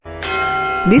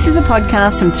This is a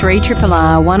podcast from 3RRR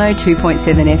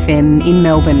 102.7 FM in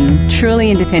Melbourne, truly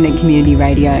independent community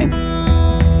radio.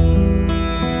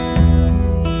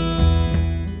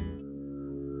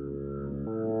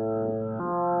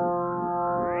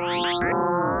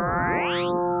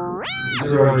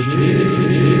 Zero G.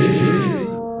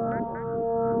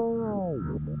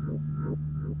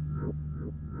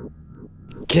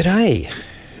 G'day.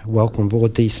 Welcome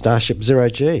aboard the Starship Zero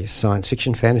G, science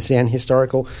fiction, fantasy and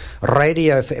historical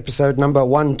radio for episode number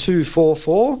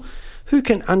 1244. Who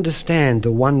can understand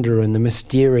the wonder and the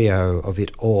mysterio of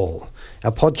it all?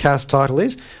 Our podcast title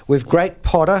is, With Great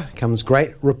Potter Comes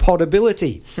Great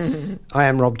Reportability. I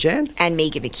am Rob Jan. And me,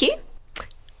 Gibby Q.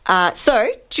 So,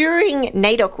 during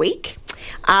NAIDOC week,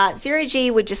 Zero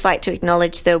G would just like to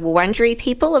acknowledge the Wurundjeri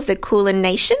people of the Kulin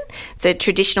Nation, the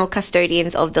traditional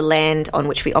custodians of the land on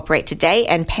which we operate today,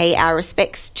 and pay our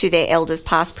respects to their elders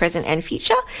past, present and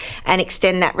future, and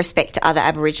extend that respect to other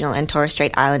Aboriginal and Torres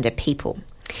Strait Islander people.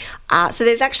 So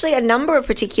there's actually a number of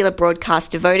particular broadcasts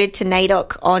devoted to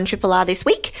NAIDOC on Triple R this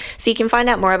week, so you can find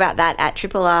out more about that at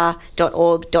rrr.org.au.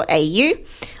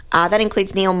 That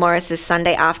includes Neil Morris's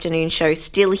Sunday afternoon show,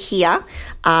 Still Here,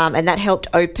 and that helped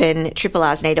open Triple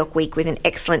R's NAIDOC week with an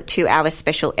excellent 2-hour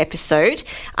special episode.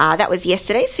 That was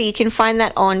yesterday, so you can find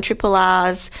that on Triple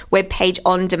R's webpage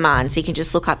on demand. So you can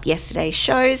just look up yesterday's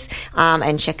shows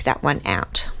and check that one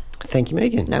out. Thank you,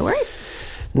 Megan. No worries.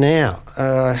 Now,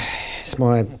 it's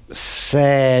my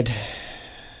sad,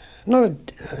 not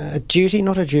a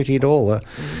duty at all, a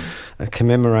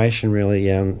commemoration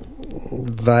really,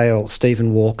 Vale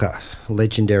Stephen Walker,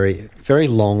 legendary, very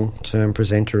long-term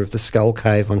presenter of the Skull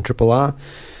Cave on Triple R,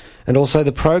 and also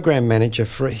the program manager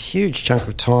for a huge chunk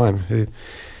of time, who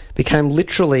became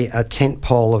literally a tent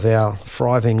pole of our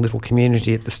thriving little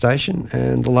community at the station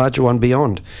and the larger one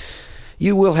beyond.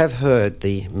 You will have heard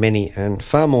the many and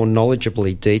far more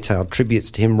knowledgeably detailed tributes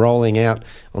to him rolling out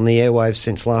on the airwaves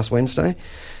since last Wednesday.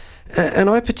 And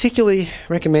I particularly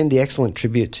recommend the excellent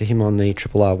tribute to him on the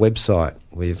Triple R website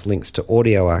with links to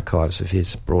audio archives of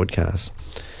his broadcasts.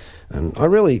 And I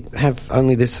really have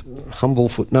only this humble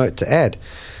footnote to add.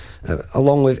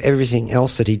 Along with everything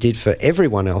else that he did for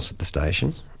everyone else at the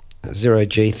station, Zero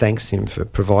G thanks him for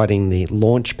providing the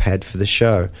launch pad for the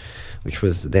show, which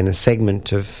was then a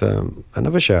segment of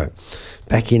another show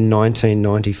back in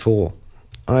 1994.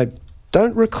 I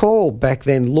don't recall back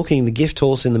then looking the gift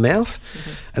horse in the mouth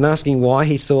and asking why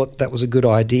he thought that was a good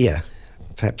idea.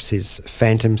 Perhaps his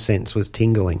phantom sense was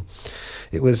tingling.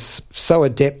 It was so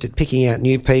adept at picking out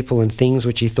new people and things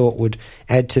which he thought would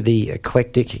add to the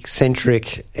eclectic,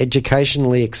 eccentric,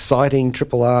 educationally exciting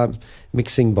Triple R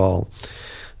mixing bowl.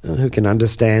 Who can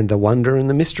understand the wonder and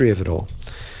the mystery of it all?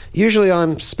 Usually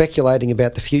I'm speculating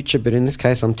about the future, but in this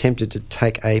case I'm tempted to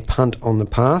take a punt on the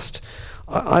past.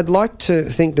 I'd like to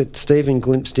think that Stephen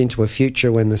glimpsed into a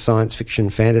future when the science fiction,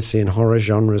 fantasy and horror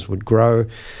genres would grow,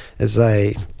 as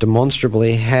they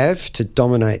demonstrably have, to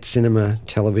dominate cinema,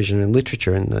 television and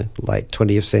literature in the late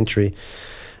 20th century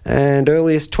and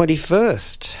earliest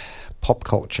 21st pop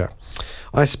culture.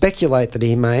 I speculate that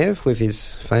he may have, with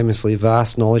his famously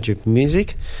vast knowledge of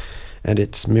music and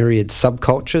its myriad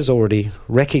subcultures, already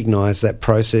recognised that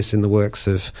process in the works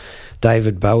of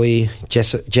David Bowie,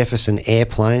 Jefferson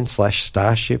Airplane /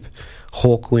 Starship,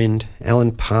 Hawkwind,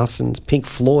 Alan Parsons, Pink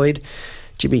Floyd,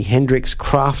 Jimi Hendrix,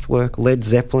 Kraftwerk, Led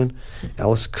Zeppelin,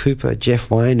 Alice Cooper, Jeff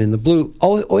Wayne and the Blue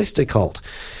Oyster Cult,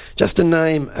 just to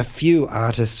name a few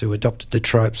artists who adopted the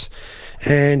tropes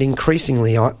and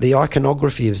increasingly the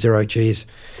iconography of Zero G's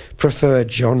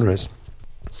preferred genres.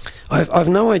 I've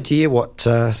no idea what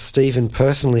Stephen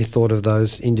personally thought of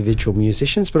those individual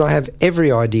musicians, but I have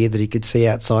every idea that he could see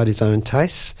outside his own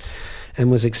tastes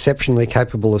and was exceptionally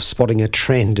capable of spotting a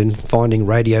trend and finding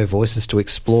radio voices to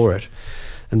explore it,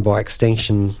 and by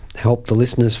extension help the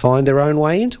listeners find their own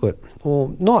way into it,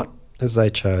 or not, as they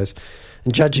chose.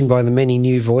 And judging by the many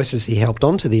new voices he helped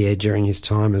onto the air during his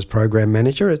time as program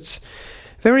manager, it's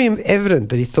very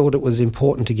evident that he thought it was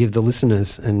important to give the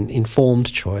listeners an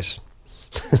informed choice.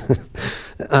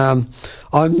 I'm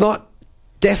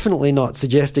definitely not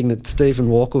suggesting that Stephen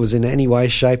Walker was in any way,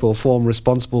 shape or form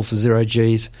responsible for Zero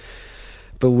G's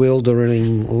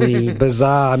bewilderingly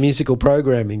bizarre musical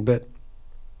programming, but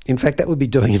in fact that would be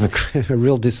doing him a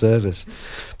real disservice.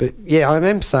 But yeah, I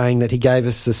am saying that he gave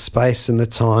us the space and the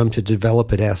time to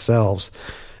develop it ourselves,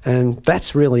 and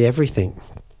that's really everything.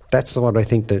 That's what I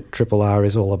think that Triple R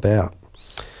is all about.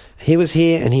 He was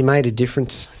here and he made a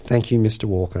difference. Thank you, Mr.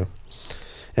 Walker.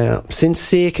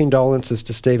 Sincere condolences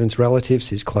to Stephen's relatives,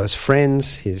 his close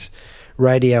friends, his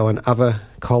radio and other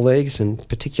colleagues, and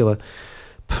particular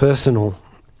personal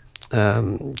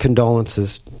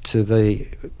condolences to the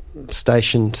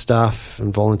station staff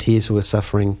and volunteers who are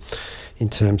suffering in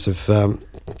terms of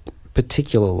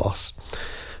particular loss.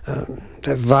 A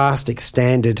vast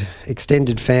extended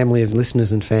family of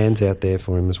listeners and fans out there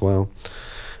for him as well.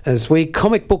 As we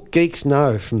comic book geeks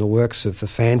know from the works of the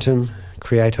Phantom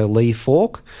creator Lee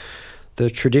Falk, the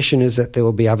tradition is that there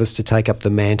will be others to take up the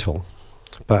mantle.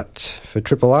 But for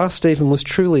Triple R, Stephen was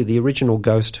truly the original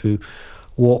ghost who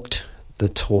walked the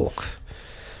talk.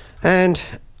 And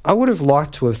I would have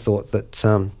liked to have thought that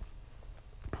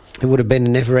it would have been a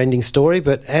never-ending story,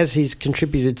 but as he's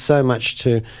contributed so much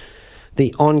to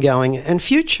the ongoing and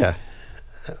future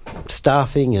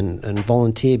staffing and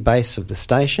volunteer base of the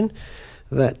station,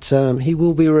 that he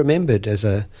will be remembered as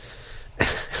a,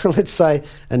 let's say,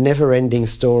 a never-ending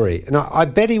story. And I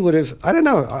bet he would have, I don't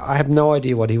know, I have no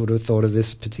idea what he would have thought of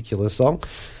this particular song.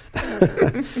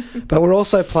 But we're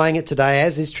also playing it today,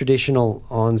 as is traditional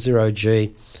on Zero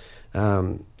G.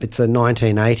 It's a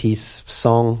 1980s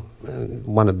song,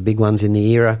 one of the big ones in the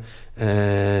era,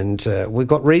 and we've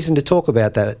got reason to talk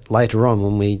about that later on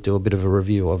when we do a bit of a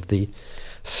review of the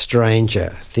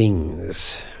Stranger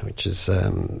Things, which is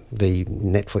the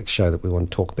Netflix show that we want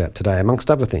to talk about today,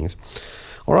 amongst other things.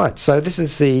 All right, so this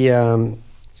is the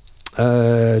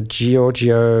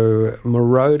Giorgio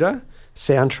Moroder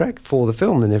soundtrack for the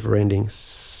film The Neverending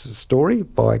Story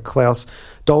by Klaus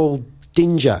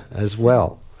Doldinger as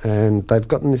well. And they've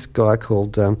gotten this guy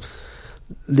called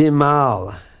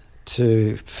Limahl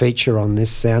to feature on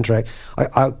this soundtrack.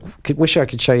 I wish I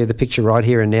could show you the picture right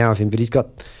here and now of him, but he's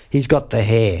got the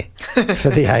hair for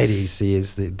the 80s. He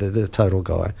is the total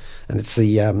guy. And it's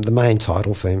the main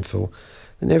title theme for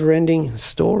The Neverending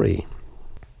Story.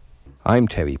 I'm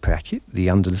Terry Pratchett, the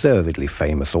undeservedly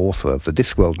famous author of the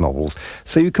Discworld novels,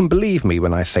 so you can believe me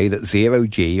when I say that Zero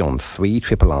G on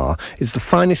 3RRR is the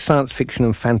finest science fiction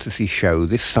and fantasy show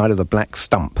this side of the black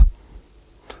stump.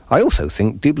 I also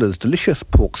think Dibbler's delicious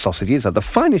pork sausages are the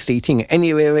finest eating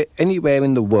anywhere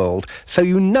in the world, so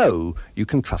you know you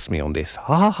can trust me on this.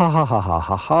 Ha ha ha ha ha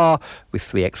ha ha, with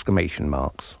 3 exclamation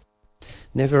marks.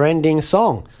 Never-ending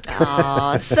song.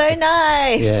 Oh, so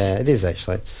nice. Yeah, it is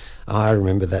actually. I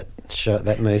remember that show,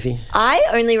 that movie. I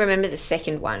only remember the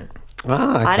second one.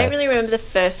 Ah, okay. I don't really remember the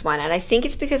first one, and I think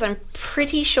it's because I'm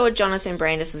pretty sure Jonathan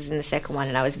Brandis was in the second one,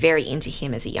 and I was very into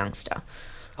him as a youngster.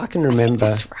 I can remember. I think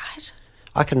that's right.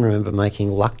 I can remember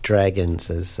making luck dragons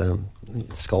as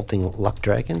sculpting luck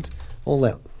dragons. All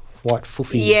that white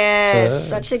foofy fur.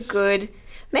 Such a good.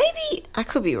 Maybe I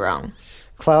could be wrong.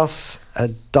 Klaus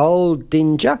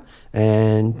Doldinger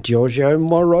and Giorgio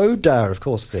Moroder, of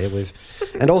course, there with,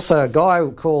 and also a guy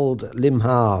called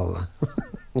Limahl,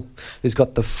 who's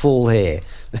got the full hair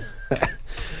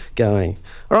going.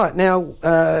 All right, now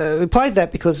we played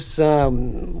that because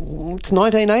it's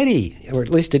 1980, or at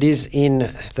least it is in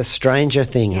the Stranger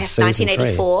Things season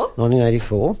 1984.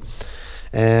 1984.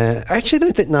 I actually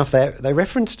don't know if they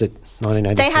referenced it.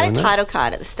 1984. They had a title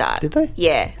card at the start. Did they?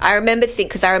 Yeah, I remember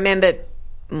because I remember.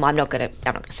 I'm not gonna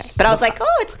say, but I was like,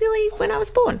 oh, it's nearly when I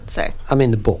was born. So I'm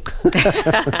in the book.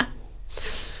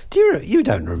 You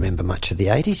don't remember much of the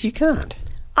 80s? You can't.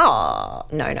 Oh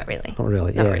no, not really. Not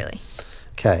really. Not yeah. really.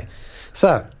 Okay.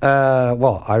 So,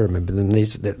 well, I remember them.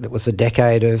 That was a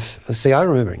decade of. See, I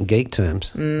remember it in geek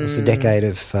terms. It was a decade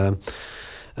of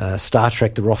Star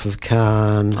Trek: The Wrath of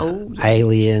Khan,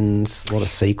 Aliens, a lot of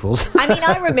sequels. I mean,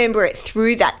 I remember it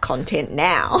through that content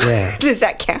now. Yeah. Does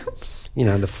that count? You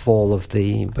know, the fall of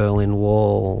the Berlin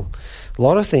Wall. A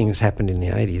lot of things happened in the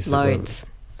 80s. Loads.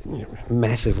 That were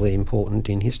massively important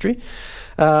in history.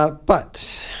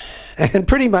 And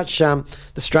pretty much the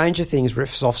Stranger Things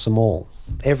riffs off them all.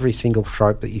 Every single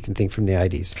trope that you can think from the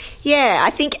 80s. Yeah, I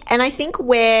think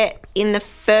where in the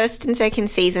first and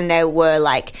second season they were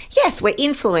like, yes, we're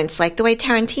influenced, like the way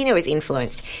Tarantino is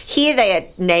influenced. Here they are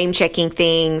name-checking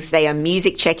things, they are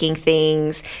music-checking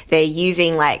things, they're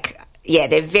using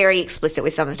they're very explicit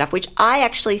with some of the stuff, which I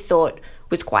actually thought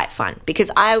was quite fun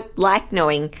because I like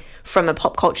knowing from a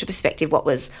pop culture perspective what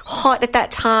was hot at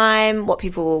that time, what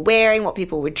people were wearing, what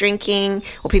people were drinking,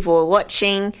 what people were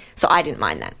watching. So I didn't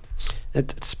mind that.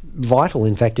 It's vital,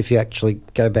 in fact, if you actually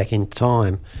go back in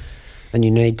time and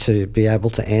you need to be able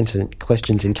to answer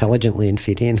questions intelligently and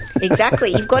fit in.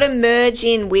 Exactly. You've got to merge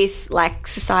in with,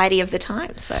 society of the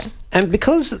time. So, and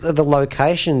because of the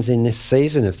locations in this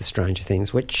season of The Stranger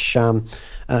Things, which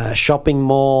shopping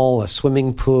mall, a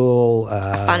swimming pool,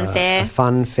 a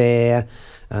fun fair.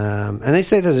 And they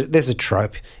say there's a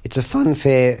trope. It's a fun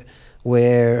fair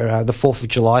where the 4th of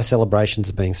July celebrations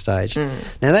are being staged.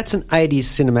 Now, that's an 80s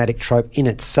cinematic trope in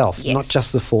itself, not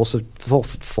just the force of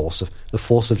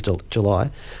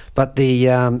July, but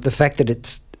the fact that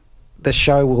it's the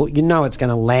show will, it's going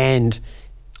to land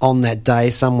on that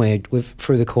day somewhere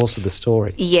through the course of the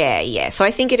story. Yeah. So I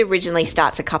think it originally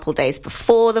starts a couple of days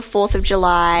before the 4th of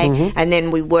July, and then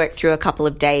we work through a couple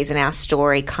of days and our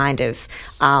story kind of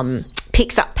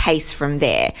picks up pace from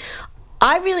there.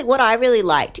 What I really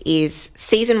liked is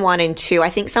season 1 and 2.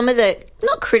 I think some of the,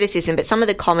 not criticism, but some of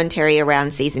the commentary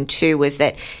around season 2 was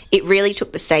that it really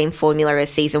took the same formula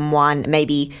as season 1,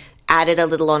 maybe added a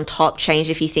little on top, changed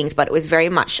a few things, but it was very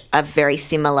much a very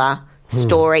similar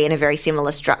story and a very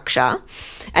similar structure,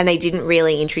 and they didn't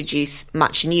really introduce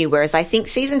much new, whereas I think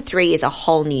season 3 is a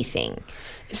whole new thing.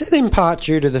 Is that in part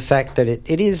due to the fact that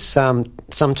it is some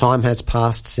time has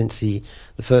passed since the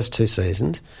first 2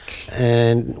 seasons,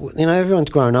 and everyone's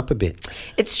grown up a bit?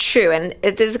 It's true, and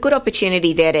there's a good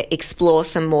opportunity there to explore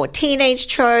some more teenage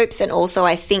tropes, and also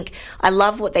I think I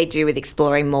love what they do with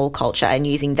exploring mall culture and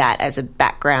using that as a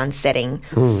background setting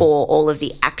for all of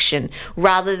the action,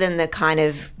 rather than the kind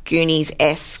of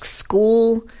Goonies-esque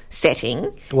school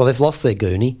setting. Well, they've lost their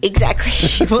Goonie.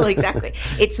 Exactly. Well, exactly.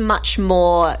 It's much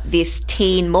more this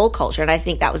teen mall culture, and I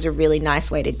think that was a really nice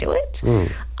way to do it.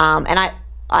 And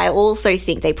I also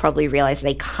think they probably realised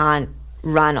they can't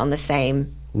run on the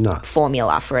same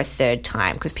formula for a third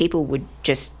time, because people would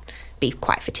just be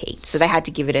quite fatigued. So they had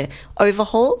to give it an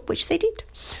overhaul, which they did.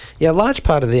 Yeah, a large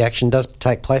part of the action does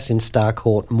take place in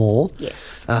Starcourt Mall.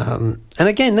 Yes. And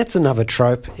again, that's another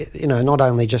trope, not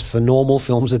only just for normal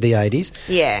films of the 80s,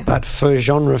 but for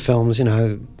genre films, and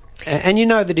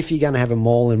that if you're going to have a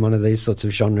mall in one of these sorts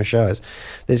of genre shows,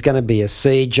 there's going to be a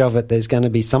siege of it, there's going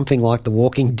to be something like The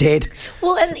Walking Dead.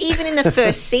 Well, and even in the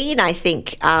first scene, I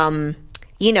think...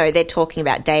 they're talking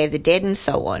about Day of the Dead and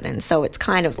so on, and so it's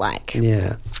kind of like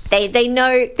they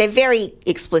know, they're very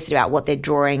explicit about what they're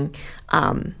drawing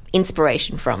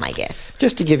inspiration from, I guess.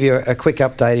 Just to give you a quick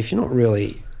update, if you're not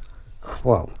really...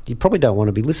 Well, you probably don't want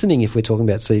to be listening if we're talking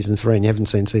about season 3 and you haven't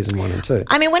seen season 1 and 2.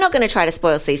 I mean, we're not going to try to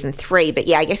spoil season 3, but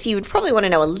I guess you would probably want to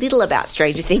know a little about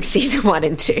Stranger Things season 1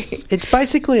 and 2. It's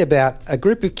basically about a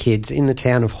group of kids in the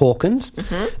town of Hawkins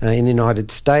in the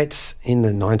United States in the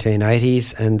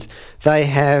 1980s, and they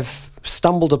have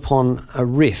stumbled upon a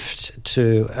rift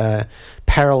to a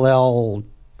parallel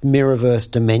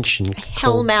Mirrorverse dimension.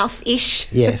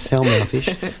 Hellmouth-ish. Yes, Hellmouth-ish.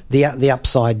 the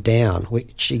Upside Down,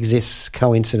 which exists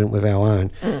coincident with our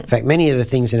own. In fact, many of the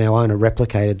things in our own are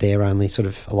replicated there, only sort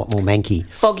of a lot more manky.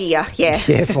 Foggier, yeah.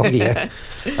 Yeah, foggier.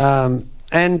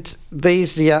 And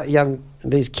these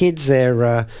these kids,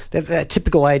 they're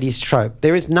typical 80s trope.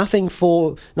 There is nothing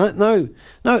for... No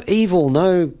evil,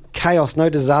 no chaos, no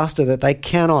disaster that they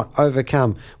cannot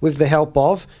overcome with the help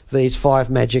of these 5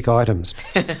 magic items.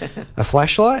 A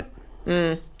flashlight,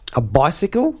 a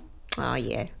bicycle,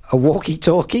 a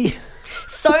walkie-talkie.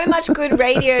 So much good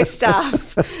radio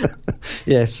stuff.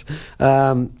 Yes.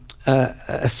 A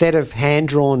set of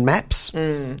hand-drawn maps.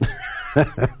 And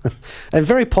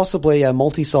very possibly a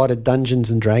multi-sided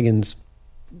Dungeons and Dragons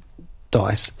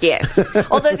dice. Yes.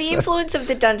 Although the influence of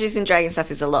the Dungeons and Dragons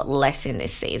stuff is a lot less in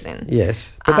this season.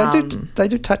 Yes. But they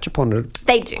do touch upon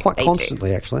it quite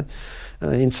constantly, actually,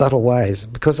 in subtle ways,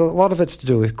 because a lot of it's to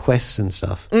do with quests and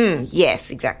stuff.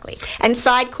 Yes, exactly. And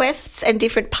side quests and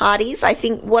different parties. I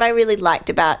think what I really liked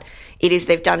about it is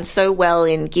they've done so well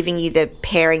in giving you the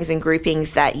pairings and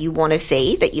groupings that you want to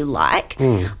see, that you like,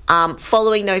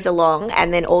 following those along,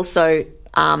 and then also...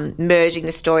 merging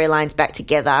the storylines back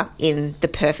together in the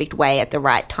perfect way at the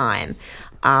right time.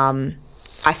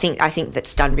 I think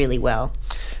that's done really well.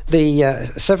 The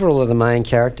several of the main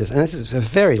characters, and this is a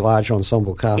very large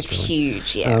ensemble cast. It's really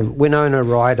huge, yeah. Winona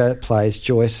Ryder plays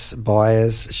Joyce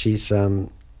Byers. She's a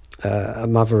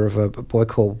mother of a boy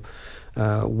called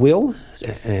Will,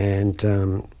 and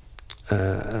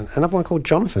another one called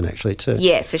Jonathan, actually, too.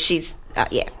 Yeah, so she's,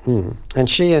 And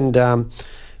she and...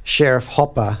 Sheriff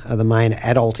Hopper are the main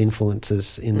adult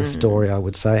influences in the story, I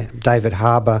would say. David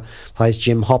Harbour plays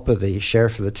Jim Hopper, the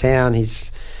sheriff of the town.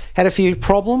 He's had a few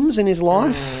problems in his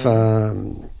life.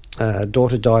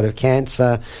 Daughter died of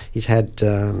cancer. He's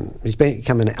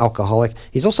become an alcoholic.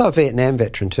 He's also a Vietnam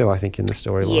veteran too, I think, in the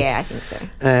storyline. Yeah, I think so.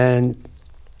 And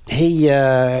he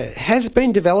has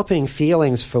been developing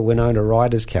feelings for Winona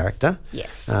Ryder's character.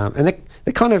 Yes. And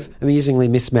they're kind of amusingly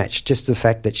mismatched, just the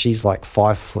fact that she's like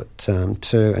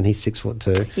 5'2" and he's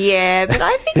 6'2". Yeah, but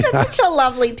I think that's such a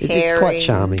lovely pairing. It's quite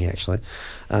charming, actually.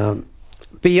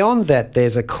 Beyond that,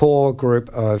 there's a core group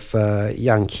of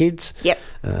young kids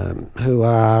who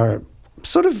are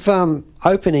sort of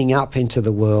opening up into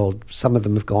the world. Some of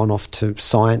them have gone off to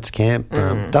science camp.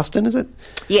 Dustin, is it?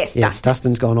 Yes, yeah, Dustin.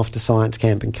 Dustin's gone off to science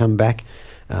camp and come back,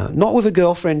 not with a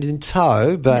girlfriend in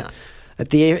tow, but at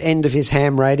the end of his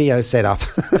ham radio setup.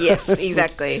 Yes,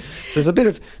 exactly. So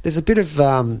there's a bit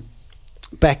of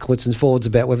backwards and forwards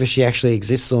about whether she actually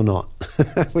exists or not,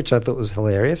 which I thought was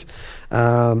hilarious.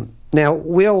 Now,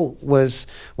 Will was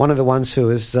one of the ones who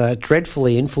was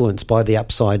dreadfully influenced by the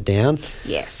Upside Down.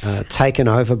 Yes. Taken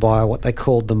over by what they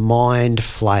called the Mind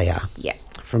Flayer. Yeah.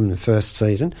 From the first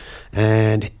season.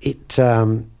 And it's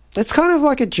kind of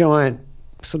like a giant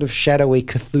sort of shadowy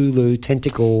Cthulhu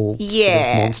tentacle sort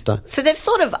of monster. So they've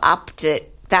sort of upped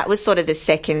it. That was sort of the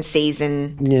second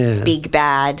season big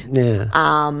bad. Yeah.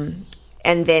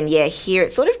 And then, here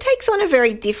it sort of takes on a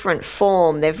very different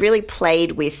form. They've really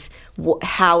played with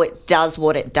how it does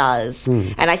what it does.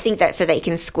 And I think that so they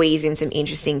can squeeze in some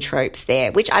interesting tropes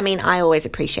there, which, I mean, I always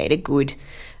appreciate a good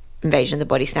Invasion of the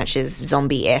Body Snatchers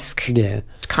zombie-esque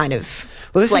kind of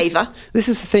flavour. This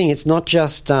is the thing. It's not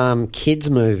just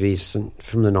kids' movies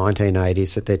from the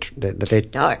 1980s that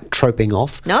they're troping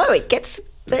off. No, it gets...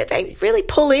 They really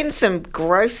pull in some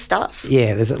gross stuff.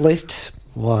 Yeah, there's at least...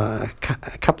 a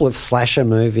couple of slasher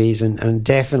movies and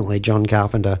definitely John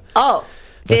Carpenter. Oh,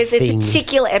 there's a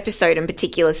particular episode and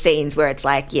particular scenes where it's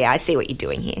like, I see what you're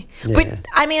doing here. Yeah. But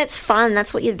I mean, it's fun.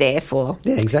 That's what you're there for.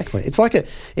 Yeah, exactly. It's like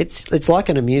it's like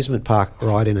an amusement park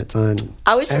ride in its own.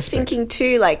 I was just thinking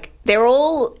too, like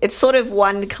it's sort of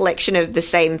one collection of the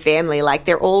same family. Like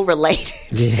they're all related.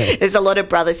 Yeah. There's a lot of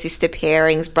brother-sister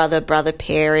pairings, brother-brother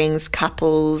pairings,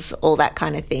 couples, all that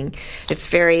kind of thing. It's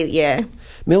very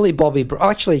Millie Bobby...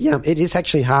 Actually, it is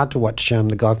actually hard to watch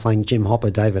the guy playing Jim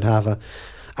Hopper, David Harbour,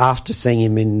 after seeing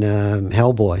him in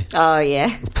Hellboy. Oh,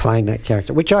 yeah. Playing that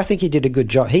character, which I think he did a good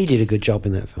job. He did a good job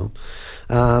in that film.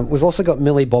 We've also got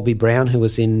Millie Bobby Brown, who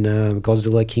was in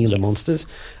Godzilla King of the Monsters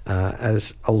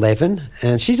as 11,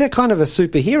 and she's a kind of a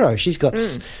superhero. She's got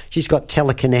at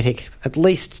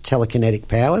least telekinetic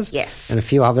powers. Yes. And a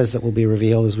few others that will be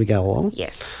revealed as we go along.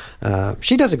 Yes.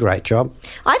 She does a great job.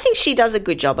 I think she does a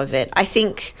good job of it. I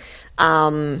think...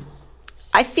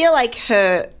 I feel like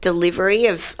her delivery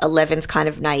of Eleven's kind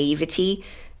of naivety,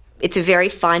 it's a very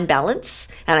fine balance,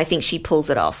 and I think she pulls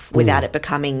it off without it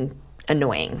becoming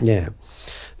annoying. Yeah.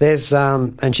 There's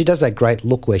and she does that great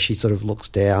look where she sort of looks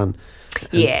down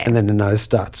and then the nose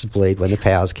starts to bleed when the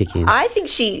powers kick in. I think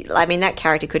that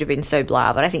character could have been so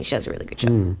blah, but I think she does a really good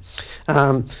job.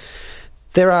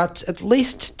 There are at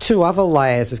least two other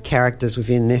layers of characters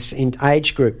within this in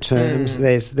age group terms.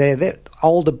 They're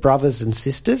older brothers and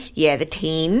sisters. Yeah, the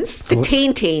teens. The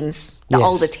teens. The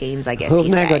older teens, I guess. Who have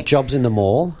now got jobs in the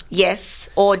mall. Yes,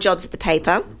 or jobs at the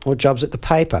paper.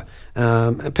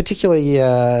 Particularly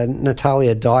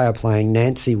Natalia Dyer playing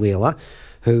Nancy Wheeler,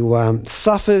 who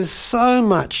suffers so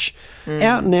much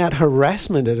out-and-out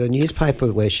harassment at a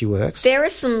newspaper where she works.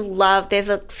 There's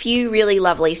a few really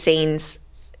lovely scenes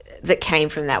that came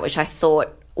from that, which I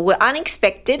thought were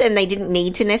unexpected and they didn't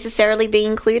need to necessarily be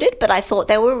included, but I thought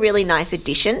they were a really nice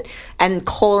addition, and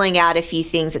calling out a few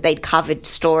things that they'd covered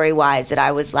story-wise that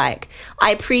I was like,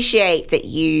 I appreciate that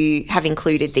you have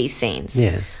included these scenes.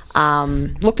 Yeah.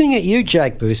 Looking at you,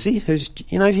 Jake Busey, who's,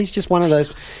 he's just one of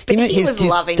those... But he was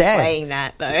loving playing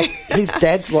that, though. His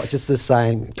dad's just the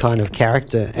same kind of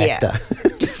character actor. Yeah.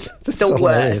 The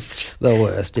worst. The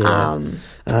worst, yeah.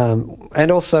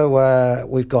 And also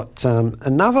we've got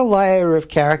another layer of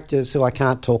characters who I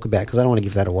can't talk about because I don't want to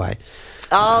give that away.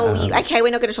 Oh, okay, we're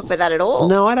not going to talk about that at all.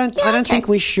 No, I don't think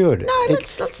we should. No,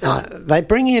 let's not. They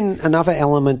bring in another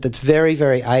element that's very,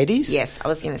 very 80s. Yes, I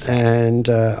was going to say. And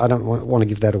I don't want to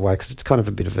give that away because it's kind of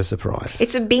a bit of a surprise.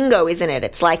 It's a bingo, isn't it?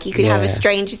 It's like you could have a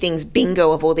Stranger Things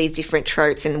bingo of all these different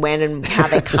tropes and when and how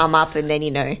they come up and then,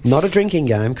 Not a drinking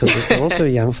game because we're all too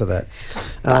young for that.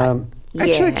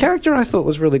 Actually, a character I thought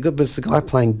was really good was the guy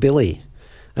playing Billy,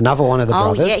 another one of the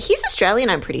brothers. Oh, yeah, he's Australian,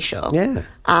 I'm pretty sure. Yeah.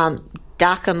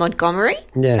 Darker Montgomery?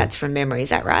 Yeah. That's from memory, is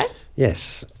that right?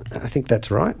 Yes, I think that's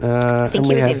right. I think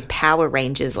he was in Power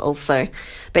Rangers also.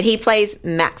 But he plays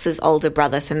Max's older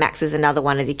brother, so Max is another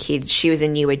one of the kids. She was a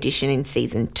new addition in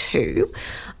season 2.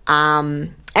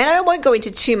 And I won't go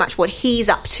into too much what he's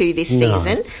up to this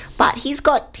season, but he's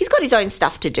got his own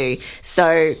stuff to do.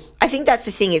 So I think that's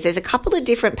the thing is there's a couple of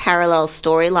different parallel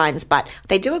storylines, but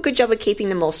they do a good job of keeping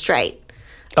them all straight.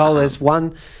 Oh, there's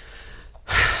one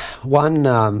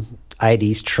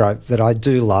 80s trope that I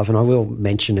do love, and I will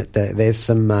mention it. There's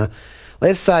some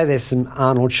let's say there's some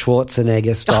Arnold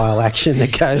Schwarzenegger style action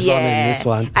that goes on in this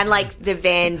one. And like the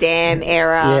Van Damme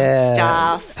era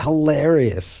stuff.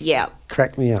 Hilarious. Yeah.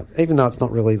 Cracked me up. Even though it's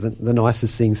not really the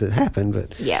nicest things that happen,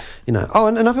 but yeah. You know. Oh,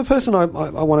 and another person I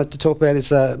wanted to talk about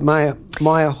is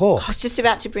Maya Hawke. I was just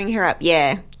about to bring her up.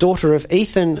 Yeah. Daughter of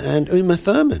Ethan and Uma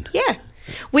Thurman. Yeah.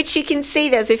 Which you can see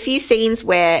there's a few scenes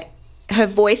where her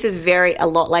voice is a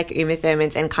lot like Uma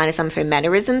Thurman's, and kind of some of her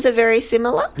mannerisms are very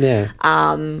similar. Yeah.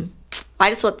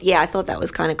 I thought that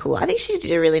was kind of cool. I think she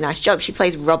did a really nice job. She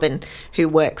plays Robin, who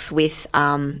works with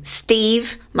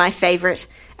Steve, my favourite,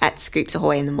 at Scoops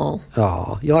Ahoy in the mall.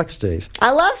 Oh, you like Steve?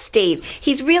 I love Steve.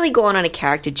 He's really gone on a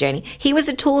character journey. He was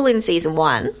a tool in season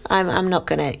 1. I'm not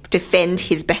going to defend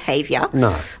his behaviour.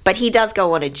 No. But he does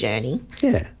go on a journey.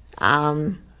 Yeah.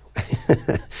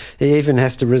 He even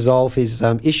has to resolve his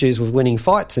issues with winning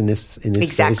fights in this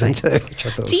season too.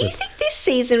 Do you think this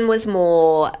season was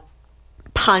more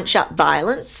punch-up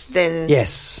violence than...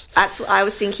 Yes. I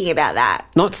was thinking about that.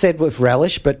 Not said with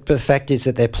relish, but the fact is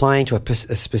that they're playing to a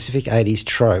specific 80s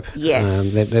trope.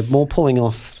 Yes. They're more pulling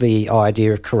off the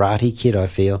idea of Karate Kid, I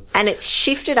feel. And it's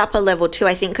shifted up a level too,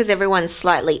 I think, because everyone's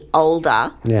slightly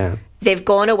older. Yeah. They've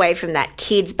gone away from that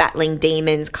kids battling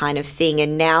demons kind of thing,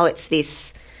 and now it's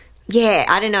this... Yeah,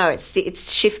 I don't know.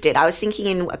 It's shifted. I was thinking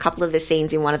in a couple of the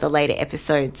scenes in one of the later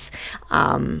episodes,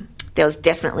 there was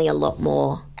definitely a lot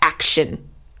more action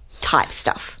type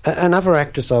stuff. Another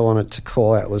actress I wanted to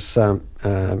call out was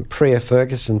Priya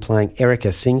Ferguson playing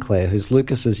Erica Sinclair, who's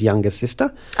Lucas's younger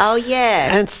sister. Oh,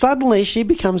 yeah. And suddenly she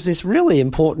becomes this really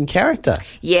important character.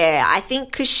 Yeah, I think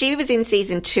because she was in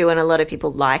season 2 and a lot of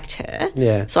people liked her.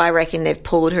 Yeah. So I reckon they've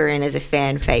pulled her in as a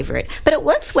fan favourite. But it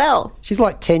works well. She's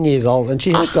like 10 years old and she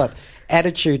has got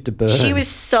attitude to burn. She was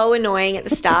so annoying at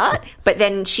the start, but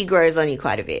then she grows on you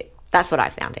quite a bit. That's what I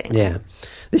found anyway. Yeah.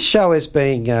 This show is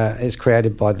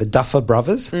created by the Duffer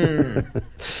Brothers.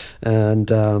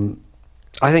 And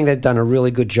I think they've done a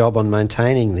really good job on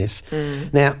maintaining this.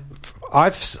 Now,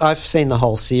 I've seen the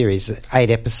whole series, 8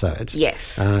 episodes.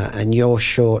 Yes. And you're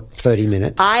short 30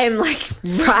 minutes. I am like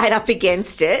right up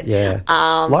against it. Yeah.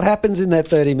 What happens in that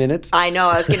 30 minutes? I know.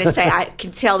 I was going to say I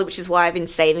can tell, which is why I've been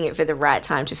saving it for the right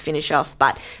time to finish off.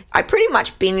 But I pretty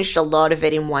much binged a lot of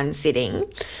it in one sitting.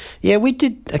 Yeah, we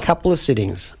did a couple of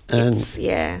sittings, and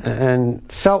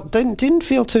didn't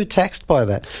feel too taxed by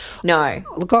that. No.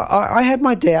 Look, I had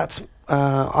my doubts.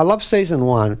 I love season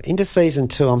 1. Into season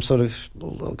 2, I'm sort of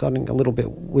getting a little bit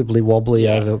wibbly wobbly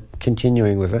over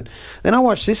continuing with it. Then I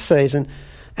watched this season,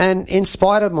 and in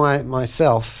spite of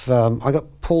myself, I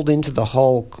got pulled into the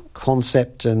whole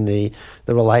concept and the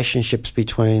relationships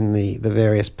between the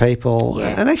various people,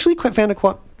 and actually found it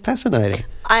quite fascinating.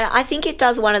 I think it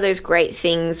does one of those great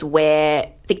things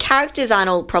where the characters aren't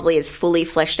all probably as fully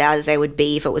fleshed out as they would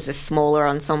be if it was a smaller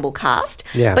ensemble cast.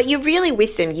 Yeah. But you're really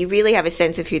with them. You really have a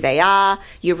sense of who they are.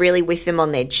 You're really with them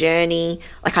on their journey.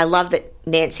 Like, I love that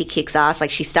Nancy kicks ass.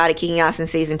 Like, she started kicking ass in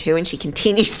season 2 and she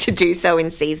continues to do so in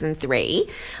season 3.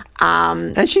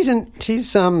 And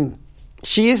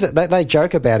she is. They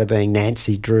joke about her being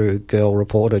Nancy Drew, girl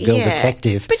reporter, girl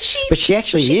detective. But she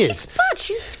actually is. Kicks butt.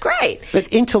 She's great. But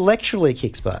intellectually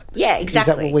kicks butt. Yeah, exactly. Is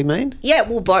that what we mean? Yeah,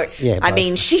 well, both. Yeah, both. I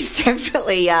mean, she's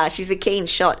definitely she's a keen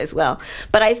shot as well.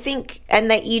 But I think,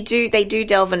 and that they do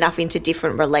delve enough into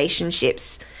different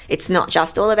relationships. It's not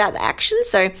just all about the action.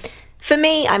 So for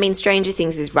me, I mean, Stranger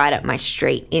Things is right up my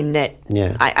street in that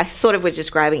I sort of was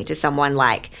describing it to someone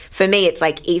like, for me, it's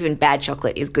like even bad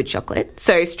chocolate is good chocolate.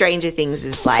 So Stranger Things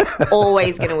is like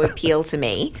always going to appeal to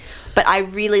me. But I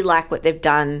really like what they've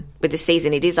done with the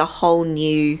season. It is a whole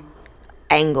new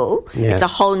angle. Yeah. It's a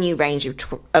whole new range of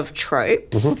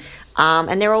tropes. Mm-hmm.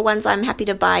 And they're all ones I'm happy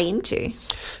to buy into.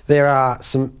 There are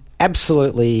some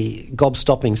absolutely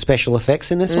gob-stopping special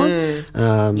effects in this one.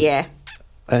 Yeah.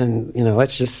 And, you know,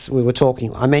 we were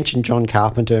talking, I mentioned John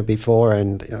Carpenter before,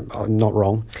 and I'm not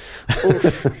wrong.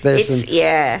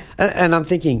 And I'm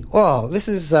thinking, this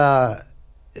is,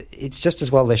 it's just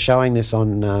as well they're showing this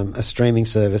on a streaming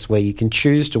service where you can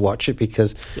choose to watch it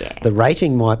because the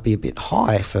rating might be a bit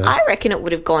high for... I reckon it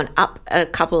would have gone up a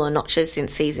couple of notches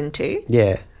since season 2.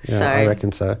 Yeah, I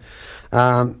reckon so.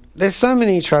 There's so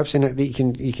many tropes in it that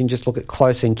you can just look at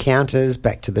Close Encounters,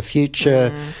 Back to the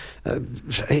Future...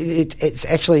 It is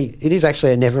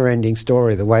actually a never-ending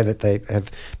story, the way that they have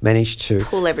managed to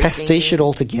pastiche it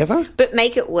all together. But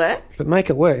make it work.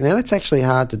 Now, that's actually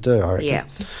hard to do, I reckon.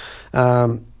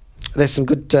 Yeah. There's some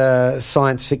good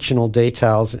science fictional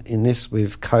details in this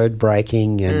with code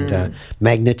breaking and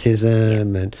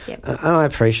magnetism, and I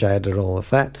appreciated all of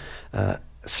that.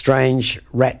 Strange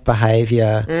rat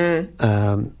behaviour.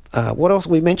 What else?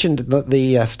 We mentioned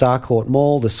the Starcourt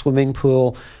Mall, the swimming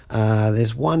pool.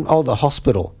 There's one, the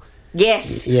hospital.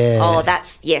 Yes. Yeah. Oh,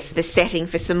 that's, the setting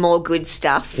for some more good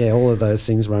stuff. Yeah, all of those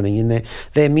things running in there.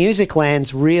 Their music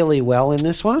lands really well in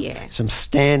this one. Yeah. Some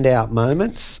standout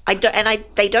moments.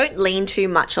 They don't lean too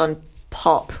much on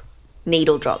pop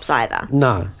needle drops either.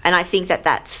 No. And I think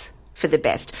that's for the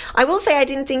best. I will say I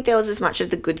didn't think there was as much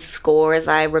of the good score as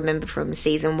I remember from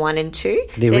season 1 and 2.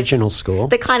 The original score.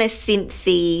 The kind of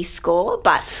synthy score,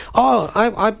 but... Oh,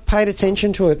 I paid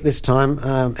attention to it this time,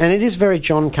 and it is very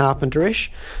John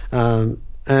Carpenter-ish.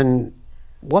 And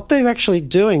what they're actually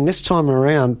doing this time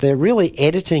around, they're really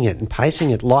editing it and pacing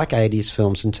it like 80s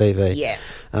films and TV. Yeah.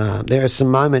 There are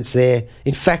some moments there.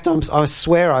 In fact, I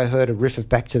swear I heard a riff of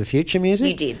Back to the Future music.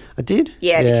 You did. I did?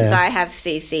 Yeah, because I have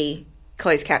CC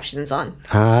closed captions on,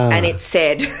 and it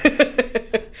said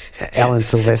Alan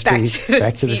Silvestri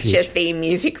Back to the Future theme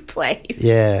music plays.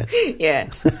 Yeah. Yeah.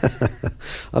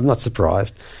 I'm not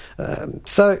surprised.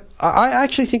 So I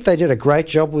actually think they did a great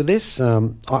job with this.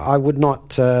 I would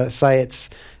not say it's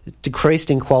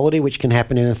decreased in quality, which can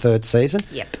happen in a third season.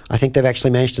 Yep. I think they've actually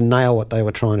managed to nail what they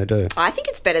were trying to do. I think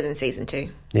it's better than season 2.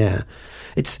 Yeah.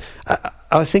 It's.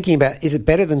 I was thinking about, is it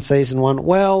better than season 1?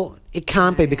 Well, it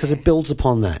can't be because it builds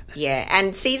upon that. Yeah,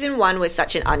 and season 1 was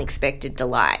such an unexpected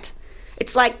delight.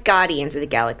 It's like Guardians of the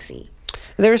Galaxy.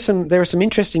 There are some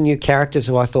interesting new characters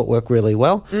who I thought work really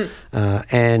well,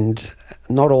 and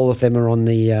not all of them are on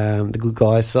the good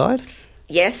guys' side.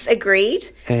 Yes, agreed.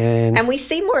 And we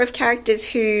see more of characters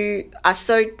who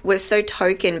were so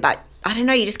token, but I don't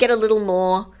know, you just get a little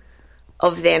more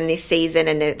of them this season,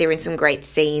 and they're in some great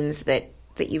scenes that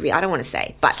you I don't want to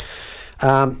say, but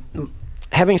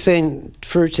having seen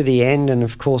through to the end, and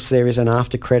of course there is an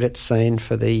after credits scene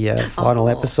for the final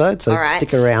episode, so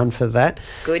stick around for that.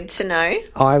 Good to know.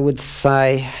 I would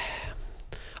say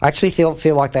I actually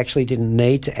feel like they actually didn't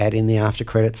need to add in the after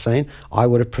credits scene. I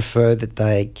would have preferred that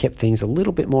they kept things a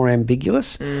little bit more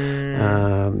ambiguous.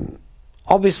 Obviously,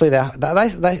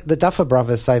 the Duffer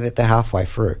Brothers say that they're halfway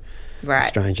through. Right.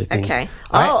 Stranger Things. Okay.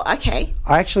 Okay.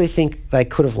 I actually think they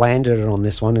could have landed it on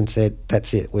this one and said,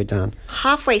 that's it, we're done.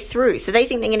 Halfway through. So they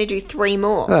think they're going to do 3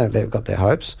 more. Oh, they've got their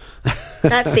hopes.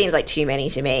 That seems like too many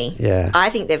to me. Yeah.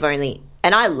 I think they've only,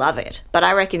 and I love it, but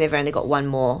I reckon they've only got 1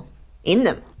 more in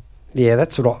them. Yeah,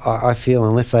 that's what I feel,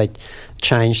 unless they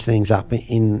change things up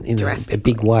in a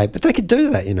big way. But they could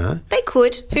do that, you know. They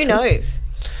could. Who knows?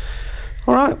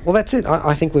 All right, well, that's it.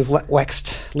 I think we've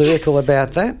waxed lyrical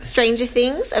about that. Stranger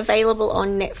Things, available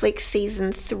on Netflix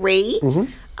season 3.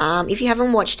 Mm-hmm. If you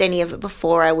haven't watched any of it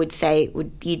before, I would say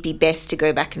you'd be best to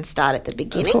go back and start at the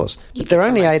beginning. Of course. But they're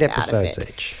only 8 episodes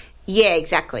each. Yeah,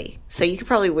 exactly. So you could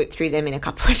probably whip through them in a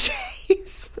couple of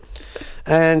days.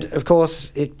 And, of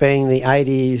course, it being the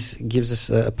 80s gives us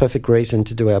a perfect reason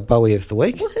to do our Bowie of the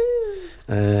Week. Woohoo!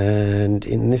 And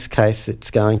in this case,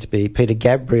 it's going to be Peter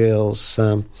Gabriel's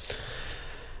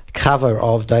cover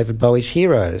of David Bowie's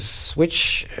Heroes,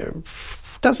 which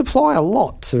does apply a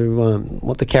lot to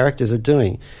what the characters are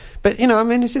doing. But, you know, I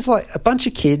mean, it's just like a bunch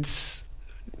of kids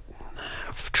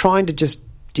trying to just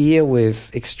deal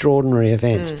with extraordinary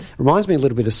events. Reminds me a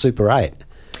little bit of Super 8.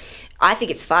 I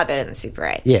think it's far better than Super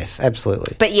 8. Yes,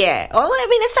 absolutely. But yeah, well, I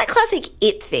mean, it's that classic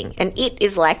It thing, and It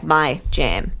is like my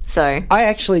jam. So I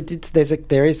actually did.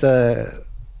 There is a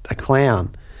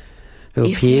clown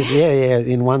who appears,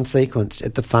 in one sequence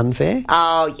at the fun fair.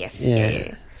 Oh yes,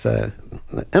 yeah. So,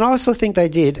 and I also think they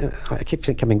did. I keep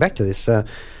coming back to this. Some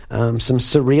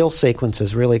surreal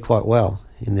sequences really quite well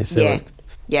in this.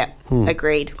 Yeah,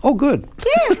 agreed. Oh, good.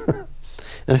 Yeah.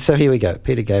 And so here we go.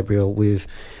 Peter Gabriel with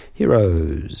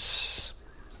Heroes.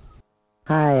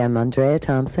 Hi, I'm Andrea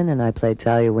Thompson, and I played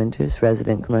Talia Winters,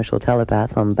 resident commercial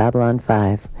telepath on Babylon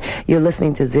 5. You're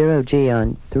listening to Zero G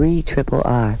on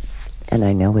 3RRR, and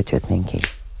I know what you're thinking.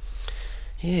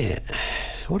 Yeah,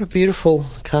 what a beautiful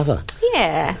cover.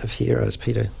 Yeah. Of Heroes.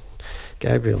 Peter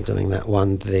Gabriel doing that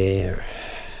one there.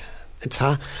 It's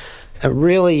a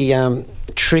really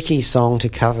tricky song to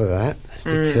cover that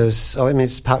because, I mean,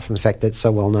 it's apart from the fact that it's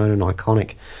so well known and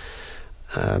iconic,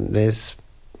 there's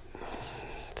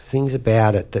things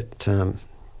about it that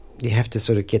you have to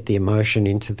sort of get the emotion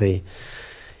into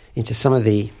some of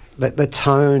the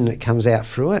tone that comes out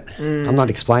through it. I'm not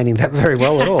explaining that very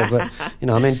well at all, but, you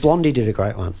know, I mean, Blondie did a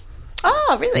great one.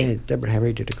 Oh, really? Yeah, Deborah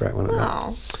Harry did a great one on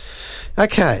that.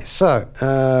 Okay, so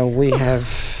we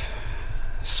have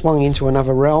swung into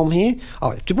another realm here.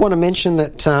 I did want to mention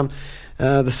that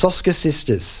the Soska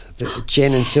sisters,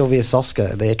 Jen and Sylvia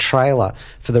Soska, their trailer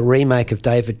for the remake of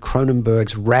David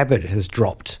Cronenberg's Rabid has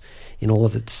dropped in all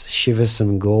of its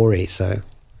shiversome gory, so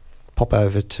pop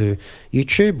over to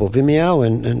YouTube or Vimeo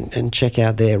and check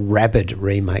out their Rabid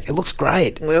remake. It looks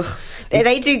great. Well,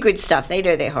 they do good stuff. They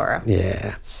know their horror.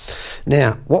 Yeah.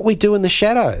 Now, What We Do in the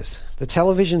Shadows, the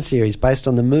television series based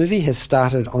on the movie, has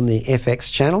started on the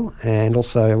FX channel and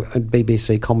also at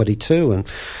BBC Comedy 2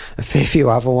 and a fair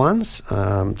few other ones.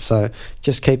 So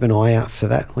just keep an eye out for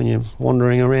that when you're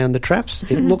wandering around the traps.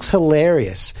 It looks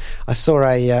hilarious. I saw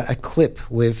a clip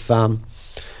with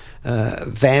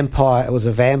vampire. It was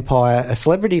a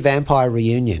celebrity vampire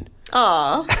reunion.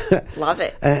 Oh, love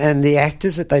it. And the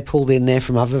actors that they pulled in there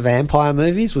from other vampire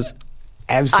movies was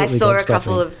absolutely I saw a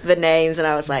dog-stuffing. couple of the names and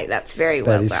I was like, that's very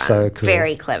well That is done. so cool.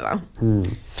 Very clever.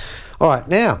 All right,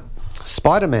 now,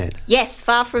 Spider-Man, Yes,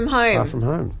 Far From Home. Far From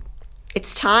Home.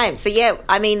 It's time. So, yeah,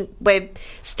 I mean, we're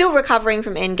still recovering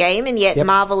from Endgame, and yet Yep.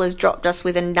 Marvel has dropped us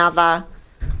with another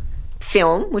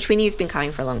film, which we knew has been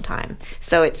coming for a long time.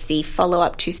 So it's the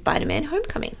follow-up to Spider-Man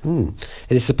Homecoming.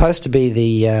 It is supposed to be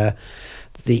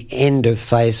the end of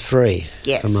Phase 3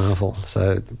 Yes. for Marvel.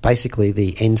 So basically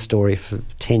the end story for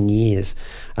 10 years.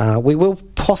 We will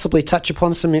possibly touch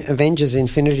upon some Avengers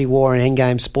Infinity War and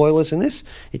Endgame spoilers in this.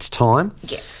 It's time.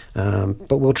 Yeah.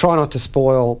 But we'll try not to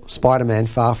spoil Spider-Man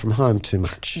Far From Home too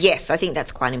much. Yes, I think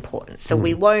that's quite important. So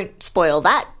we won't spoil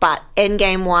that, but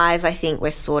Endgame-wise, I think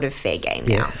we're sort of fair game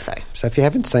now. So if you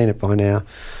haven't seen it by now,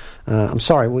 I'm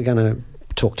sorry, we're going to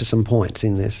talk to some points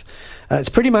in this. It's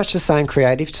pretty much the same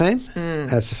creative team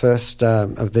as the first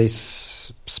of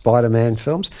these Spider-Man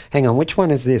films. Hang on, which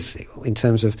one is this in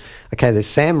terms of... Okay, there's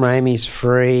Sam Raimi's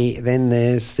 3, then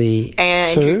there's the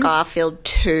Andrew 2. Garfield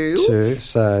 2. 2,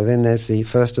 so then there's the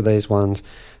first of these ones.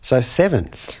 So 7.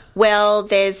 Well,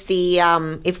 there's the,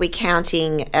 if we're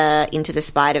counting Into the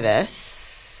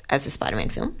Spider-Verse as a Spider-Man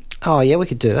film. Oh, yeah, we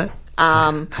could do that.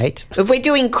 8. If we're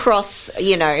doing cross,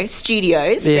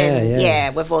 studios, then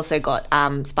yeah. we've also got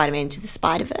Spider-Man Into the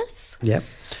Spider-Verse. Yep.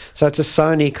 So it's a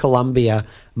Sony, Columbia,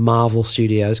 Marvel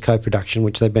Studios co-production,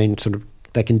 which they've been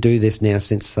they can do this now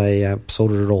since they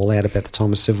sorted it all out about the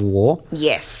time of Civil War.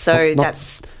 Yes, so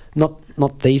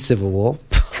Not the Civil War.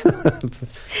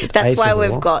 that's why Civil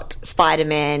we've War. got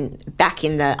Spider-Man back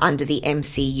under the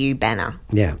MCU banner.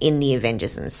 Yeah. In the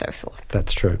Avengers and so forth.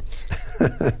 That's true.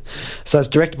 So it's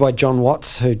directed by John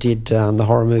Watts, who did the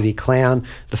horror movie Clown,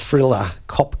 the thriller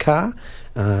Cop Car.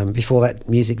 Before that,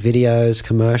 music videos,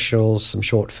 commercials, some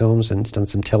short films, and he's done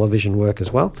some television work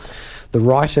as well. The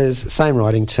writers, same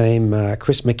writing team,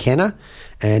 Chris McKenna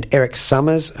and Eric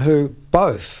Summers, who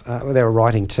both, they're a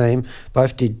writing team,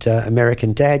 both did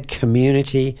American Dad,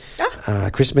 Community.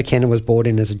 Chris McKenna was brought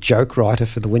in as a joke writer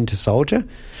for The Winter Soldier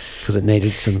because it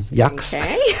needed some yucks.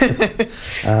 Okay.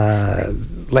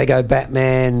 Lego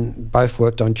Batman, both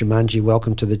worked on Jumanji,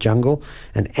 Welcome to the Jungle,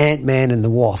 and Ant-Man and the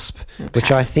Wasp,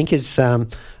 which I think is a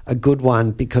good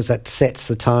one because that sets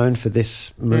the tone for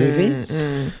this movie.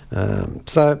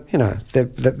 So,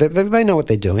 they know what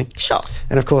they're doing. Sure.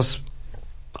 And, of course,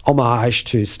 homage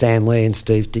to Stan Lee and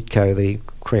Steve Ditko, the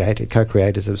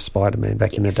co-creators of Spider-Man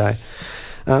back in the day.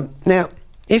 Now,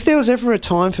 if there was ever a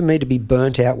time for me to be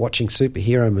burnt out watching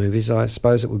superhero movies, I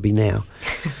suppose it would be now.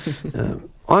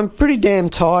 I'm pretty damn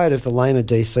tired of the lamer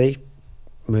DC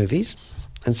movies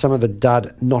and some of the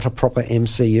dud, not a proper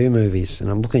MCU movies. And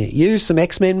I'm looking at you, some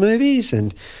X-Men movies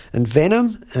and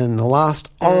Venom and the last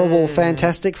horrible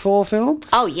Fantastic Four film.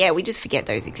 Oh, yeah, we just forget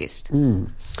those exist.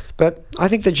 But I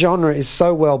think the genre is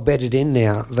so well bedded in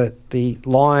now that the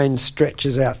line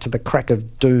stretches out to the crack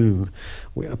of doom.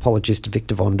 Apologies to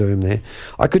Victor Von Doom there.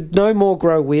 I could no more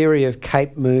grow weary of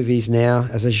cape movies now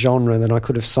as a genre than I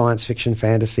could of science fiction,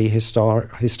 fantasy,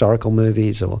 historical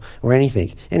movies or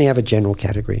anything, any other general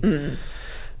category.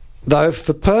 Though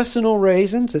for personal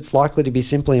reasons, it's likely to be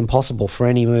simply impossible for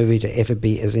any movie to ever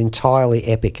be as entirely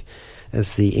epic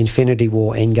as the Infinity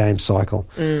War Endgame cycle,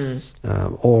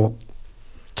 or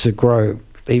to grow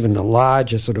even a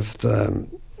larger sort of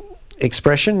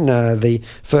expression, the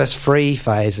first 3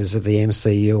 phases of the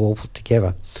MCU all put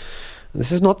together.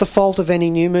 This is not the fault of any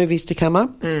new movies to come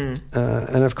up, and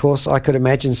of course I could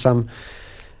imagine some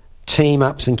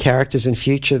team-ups and characters in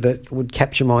future that would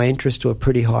capture my interest to a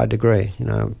pretty high degree.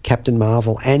 Captain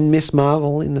Marvel and Miss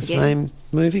Marvel in the same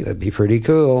movie, that'd be pretty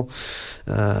cool.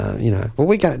 But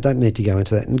we don't need to go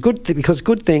into that. And because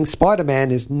good thing,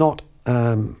 Spider-Man is not,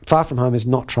 Far From Home is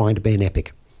not trying to be an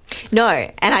epic. No,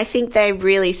 and I think they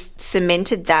really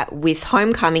cemented that with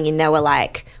Homecoming, and they were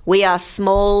like, we are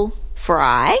small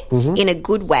fry in a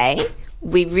good way.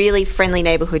 We really friendly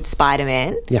neighborhood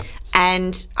Spider-Man. Yeah.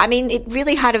 And, I mean, it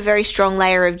really had a very strong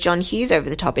layer of John Hughes over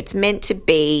the top. It's meant to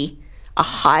be a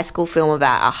high school film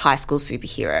about a high school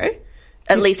superhero.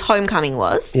 At least Homecoming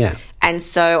was. Yeah. And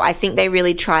so I think they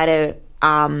really try to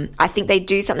I think they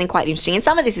do something quite interesting. And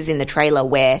some of this is in the trailer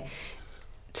where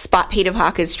Peter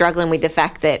Parker's struggling with the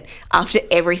fact that after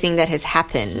everything that has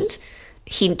happened,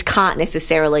 he can't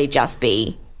necessarily just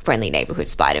be friendly neighbourhood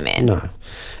Spider-Man. No.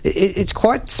 It's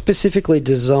quite specifically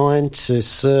designed to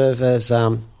serve as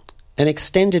an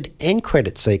extended end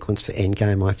credit sequence for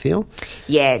Endgame, I feel.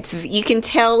 Yeah, you can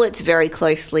tell it's very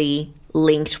closely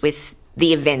linked with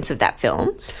the events of that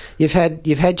film. You've had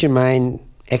your main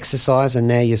exercise and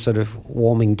now you're sort of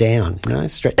warming down,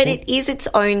 stretching. But it is its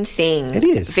own thing. It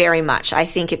is. Very much. I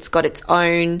think it's got its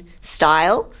own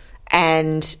style,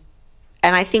 and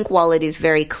I think while it is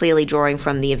very clearly drawing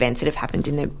from the events that have happened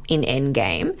in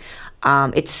Endgame,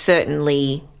 it's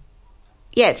certainly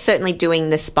doing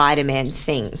the Spider-Man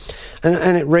thing.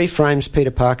 And it reframes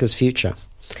Peter Parker's future.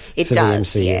 It for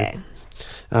does, the MCU.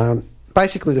 yeah.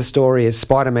 Basically, the story is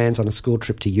Spider-Man's on a school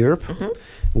trip to Europe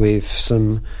with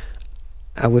some...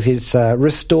 with his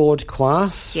restored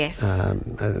class. Yes.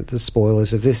 The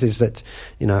spoilers of this is that,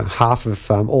 half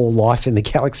of all life in the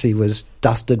galaxy was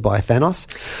dusted by Thanos.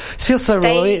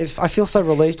 I feel so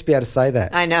relieved to be able to say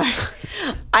that. I know.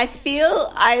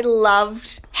 I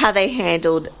loved how they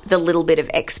handled the little bit of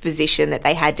exposition that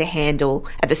they had to handle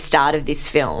at the start of this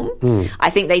film. I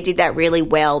think they did that really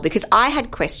well because I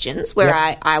had questions where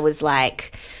I was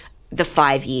like, the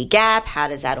 5-year gap, how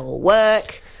does that all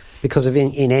work? Because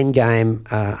in Endgame,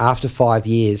 after 5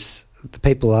 years, the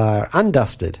people are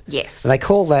undusted. Yes. And they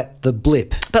call that the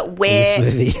blip. But where in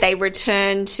this movie. they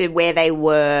return to where they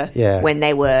were when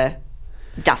they were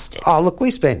dusted. Oh, look, we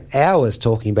spent hours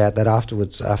talking about that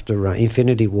afterwards, after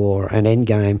Infinity War and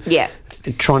Endgame. Yeah.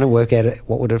 Trying to work out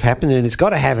what would have happened, and it's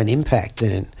got to have an impact.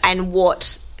 And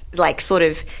what... sort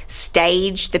of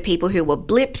stage the people who were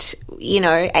blipped,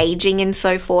 aging and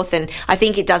so forth. And I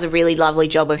think it does a really lovely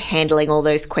job of handling all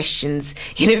those questions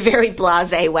in a very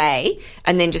blasé way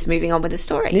and then just moving on with the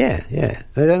story. Yeah.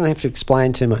 They don't have to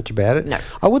explain too much about it. No.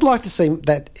 I would like to see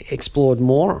that explored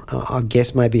more. I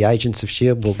guess maybe Agents of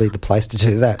S.H.I.E.L.D. will be the place to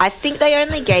do that. I think they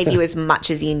only gave you as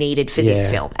much as you needed for this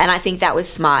film. And I think that was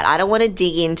smart. I don't want to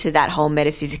dig into that whole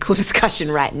metaphysical discussion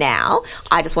right now.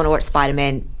 I just want to watch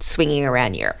Spider-Man swinging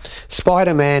around Europe.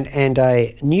 Spider-Man and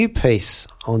a new piece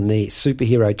on the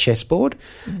superhero chessboard,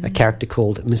 a character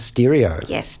called Mysterio.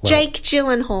 Yes, Jake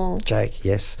Gyllenhaal. Jake,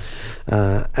 yes.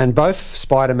 And both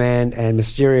Spider-Man and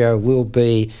Mysterio will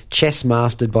be chess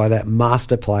mastered by that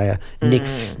master player,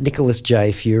 Nicholas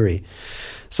J. Fury.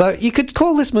 So you could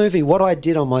call this movie What I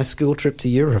Did on My School Trip to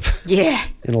Europe. Yeah.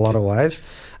 In a lot of ways.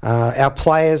 Our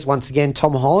players, once again,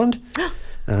 Tom Holland.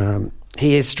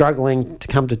 He is struggling to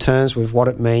come to terms with what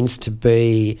it means to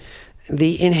be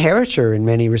the inheritor in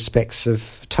many respects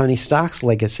of Tony Stark's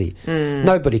legacy.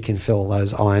 Nobody can fill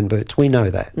those iron boots. We know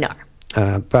that. No.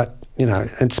 But,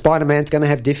 and Spider-Man's going to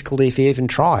have difficulty if he even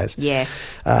tries. Yeah.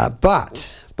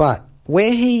 But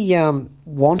where he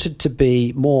wanted to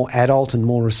be more adult and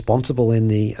more responsible in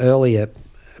the earlier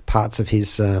parts of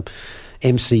his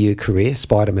MCU career,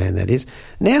 Spider-Man that is,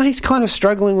 now he's kind of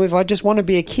struggling with, I just want to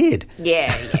be a kid.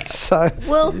 Yeah. So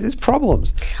there's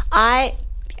problems.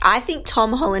 I think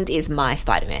Tom Holland is my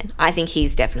Spider-Man. I think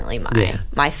he's definitely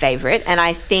my favourite. And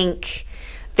I think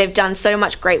they've done so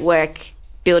much great work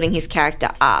building his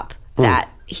character up that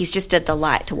he's just a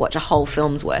delight to watch a whole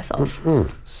film's worth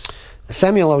of.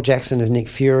 Samuel L. Jackson as Nick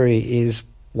Fury is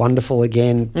wonderful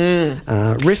again,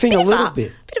 riffing a little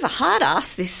bit. Bit of a hard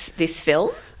ass this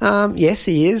film. Yes,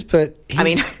 he is, but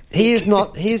he is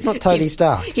not Tony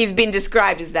Stark. He's been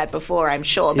described as that before, I'm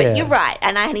sure. But you're right,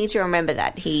 and I need to remember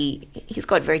that he's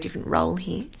got a very different role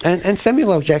here. And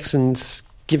Samuel L. Jackson's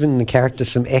given the character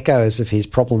some echoes of his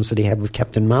problems that he had with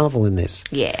Captain Marvel in this.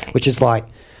 Yeah, which is like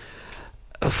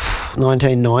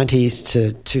 1990s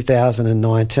to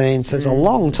 2019, so it's a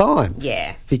long time.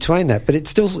 Yeah, between that, but it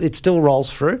still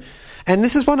rolls through. And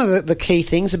this is one of the key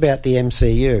things about the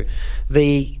MCU.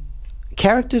 The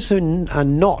characters who are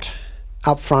not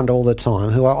up front all the time,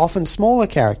 who are often smaller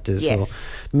characters or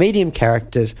medium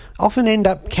characters, often end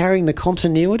up carrying the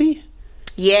continuity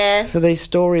for these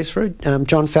stories through. Jon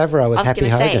Favreau as Happy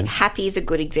Hogan. Happy is a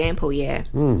good example,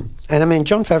 And I mean,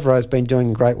 Jon Favreau's been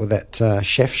doing great with that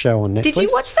chef show on Netflix. Did you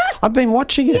watch that? I've been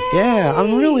watching it. Yay. Yeah,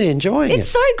 I'm really enjoying it.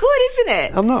 It's so good, isn't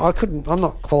it? I'm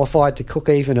not qualified to cook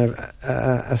even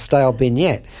a stale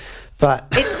vignette, but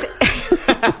it's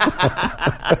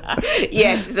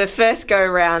Yes, the first go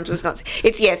round was not. So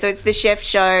it's the chef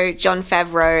show. Jon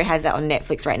Favreau has it on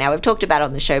Netflix right now. We've talked about it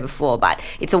on the show before, but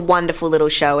it's a wonderful little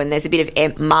show, and there's a bit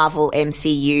of Marvel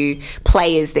MCU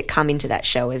players that come into that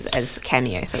show as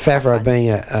cameos. So Favreau being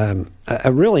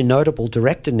a really notable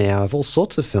director now of all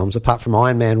sorts of films, apart from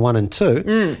Iron Man 1 and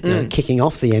 2, kicking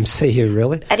off the MCU,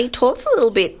 really. And he talks a little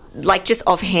bit, like, just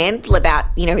offhand about,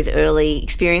 his early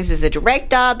experience as a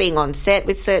director, being on set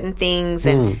with certain things,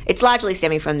 and it's largely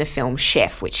stemming from the film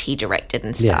Chef, which he directed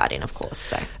and starred in, of course.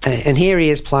 So, and here he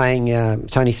is playing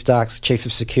Tony Stark's Chief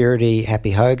of Security,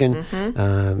 Happy Hogan,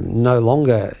 no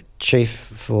longer Chief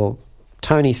for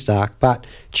Tony Stark, but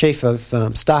Chief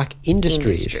of Stark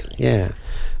Industries. Yeah.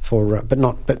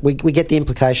 But we get the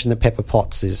implication that Pepper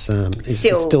Potts is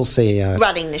still CEO,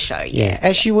 running the show. Yeah,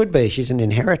 as she would be. She's an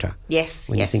inheritor. Yes,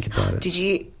 when you think about it. Did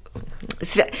you?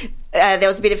 There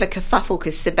was a bit of a kerfuffle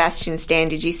because Sebastian Stan,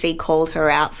 did you see, called her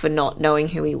out for not knowing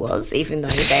who he was, even though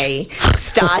they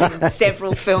starred in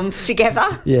several films together.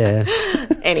 Yeah.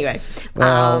 Anyway,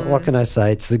 well, what can I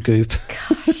say? It's the goop.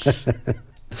 Gosh.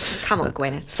 Come on,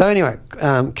 Gwyneth. So anyway,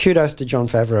 kudos to Jon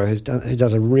Favreau, who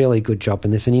does a really good job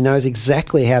in this, and he knows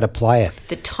exactly how to play it.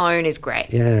 The tone is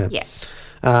great. Yeah.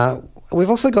 We've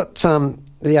also got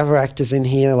the other actors in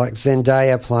here, like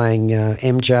Zendaya playing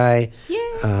MJ,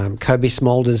 Kobe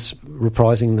Smulders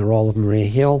reprising the role of Maria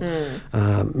Hill,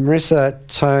 Marissa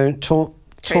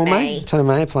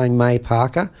Tomei playing May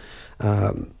Parker,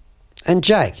 and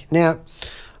Jake. Now,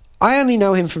 I only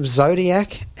know him from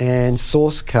Zodiac and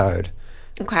Source Code.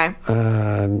 Okay.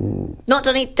 Not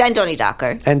Donnie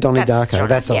Darko. And Donnie Darko.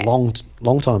 That's a long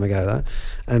time ago, though.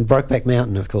 And Brokeback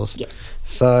Mountain, of course. Yes.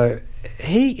 So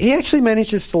he actually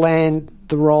manages to land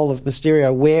the role of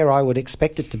Mysterio where I would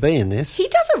expect it to be in this. He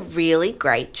does a really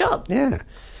great job. Yeah.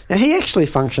 Now, he actually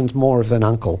functions more of an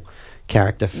uncle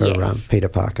character for Peter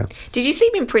Parker. Did you see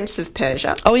him in Prince of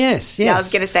Persia? Oh, yes. Yeah, I was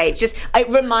going to say, it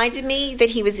reminded me that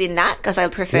he was in that, because I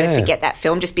prefer to forget that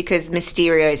film, just because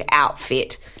Mysterio's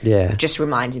outfit just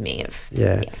reminded me of...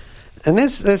 Yeah. And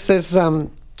there's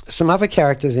some other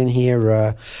characters in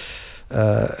here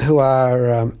who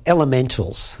are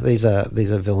elementals. These are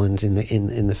villains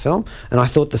in the film, and I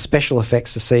thought the special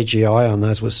effects, the CGI on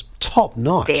those was top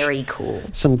notch. Very cool.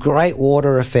 Some great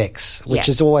water effects, which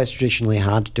is always traditionally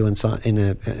hard to do in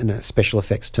a special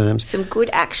effects terms. Some good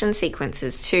action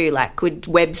sequences too, like good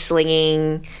web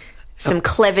slinging, some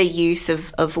clever use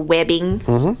of webbing.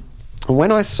 Mm-hmm. And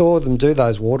when I saw them do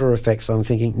those water effects, I'm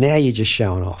thinking, now you're just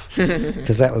showing off,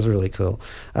 because that was really cool.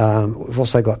 We've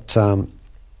also got the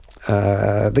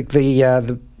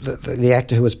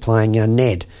actor who was playing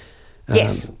Ned.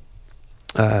 Yes.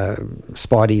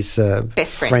 Spidey's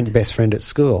best friend at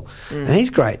school, and he's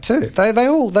great too. They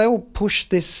all push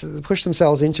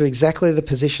themselves into exactly the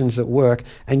positions that work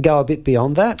and go a bit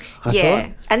beyond that. I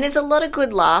thought. And there's a lot of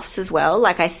good laughs as well.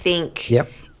 Like, I think,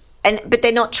 but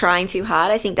they're not trying too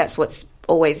hard. I think that's what's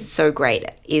always so great,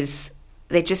 is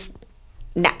they're just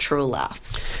natural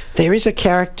laughs. There is a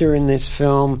character in this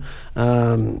film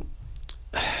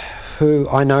who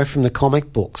I know from the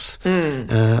comic books,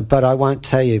 but I won't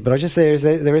tell you. But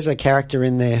there is a character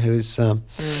in there who's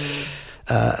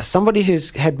somebody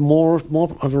who's had more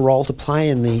of a role to play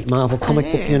in the Marvel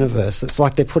comic book universe. It's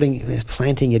like they're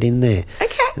planting it in there.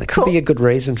 Okay, and it could be a good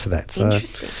reason for that. So.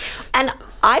 Interesting. And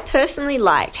I personally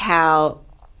liked how...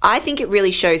 I think it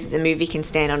really shows that the movie can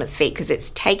stand on its feet, because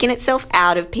it's taken itself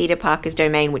out of Peter Parker's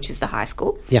domain, which is the high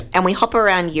school. Yeah. And we hop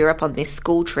around Europe on this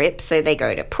school trip. So they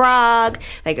go to Prague,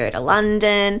 they go to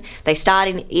London, they start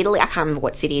in Italy. I can't remember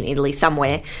what city in Italy,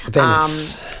 somewhere.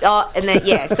 Venice. And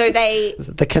then, so they...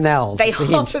 the canals. They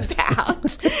hop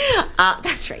about.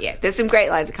 That's right, yeah. There's some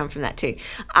great lines that come from that too.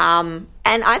 And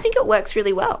I think it works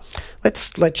really well.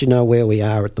 Let's let you know where we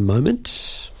are at the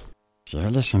moment. You're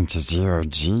listening to Zero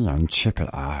G on Triple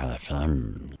R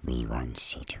FM. We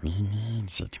want it, we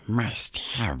need it, must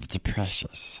have the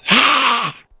precious.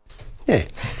 Yeah.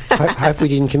 Hope we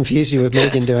didn't confuse you with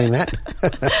Megan doing that. I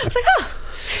was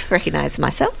like, recognise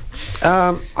myself.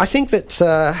 I think that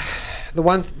the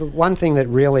one thing that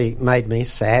really made me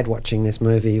sad watching this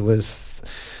movie was,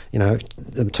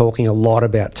 them talking a lot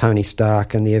about Tony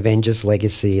Stark and the Avengers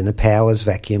legacy and the powers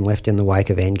vacuum left in the wake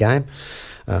of Endgame.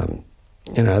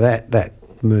 That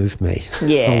moved me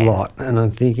a lot, and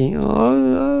I'm thinking,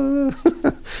 but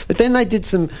then they did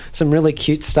some really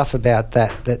cute stuff about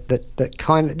that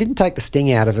kind of didn't take the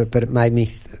sting out of it, but it made me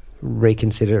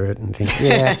reconsider it and think,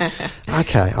 yeah,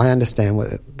 okay, I understand what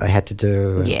they had to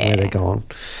do and where they're gone.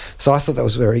 So I thought that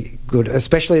was very good,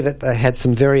 especially that they had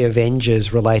some very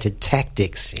Avengers-related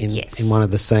tactics in one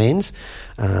of the scenes.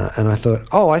 And I thought,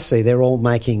 oh, I see, they're all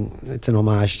it's an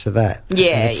homage to that.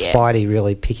 Yeah, and it's Spidey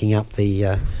really picking up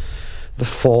the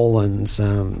Fallen's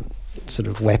sort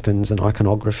of weapons and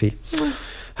iconography.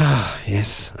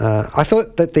 Yes. I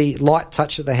thought that the light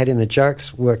touch that they had in the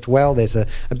jokes worked well. There's a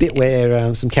bit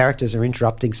where some characters are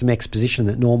interrupting some exposition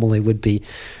that normally would be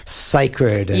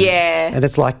sacred. And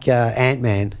it's like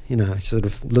Ant-Man, sort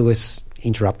of Lewis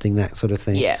interrupting that sort of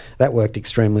thing. Yeah. That worked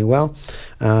extremely well.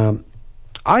 I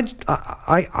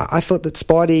thought that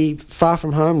Spidey Far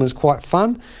From Home was quite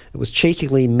fun. It was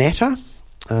cheekily meta.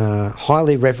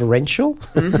 Highly reverential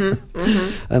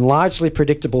and largely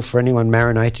predictable for anyone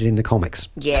marinated in the comics.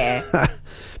 Yeah.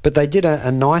 But they did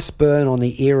a nice burn on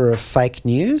the era of fake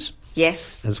news.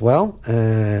 Yes. As well.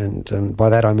 And by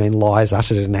that I mean lies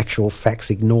uttered and actual facts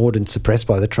ignored and suppressed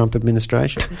by the Trump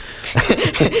administration.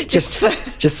 just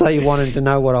so you wanted to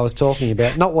know what I was talking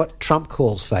about. Not what Trump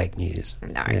calls fake news.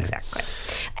 No, exactly.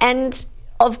 And,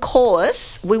 of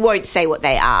course, we won't say what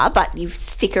they are, but you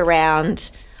stick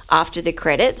around after the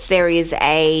credits. There is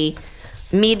a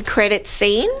mid-credit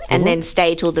scene and then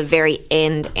stay till the very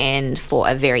end for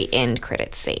a very end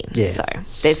credit scene. Yeah. So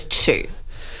there's two.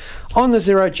 On the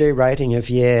 0G rating of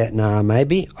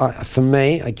maybe, for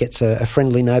me, it gets a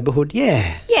friendly neighbourhood,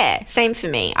 yeah. Yeah, same for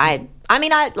me. I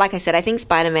like I said, I think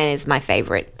Spider-Man is my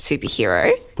favourite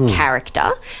superhero character,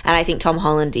 and I think Tom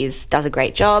Holland does a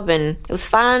great job, and it was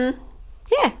fun.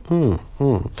 Yeah.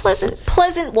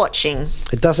 Pleasant watching.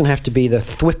 It doesn't have to be the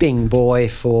thwipping boy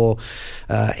for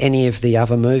any of the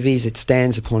other movies. It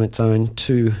stands upon its own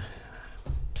two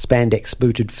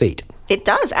spandex-booted feet. It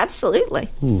does, absolutely.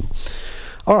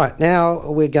 All right, now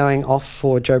we're going off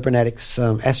for Joe Bernadic's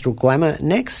Astral Glamour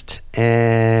next,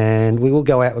 and we will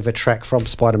go out with a track from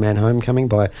Spider-Man Homecoming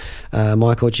by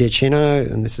Michael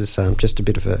Giacchino, and this is just a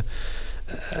bit of a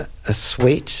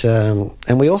suite,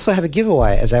 and we also have a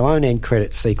giveaway as our own end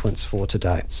credit sequence for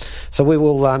today. So we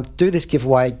will do this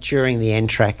giveaway during the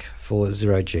end track for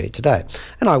 0G today,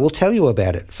 and I will tell you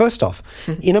about it. First off,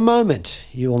 in a moment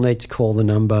you will need to call the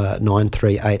number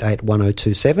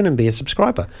 93881027 and be a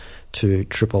subscriber to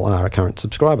Triple R, a current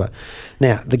subscriber.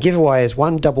 Now, the giveaway is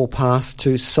one double pass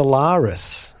to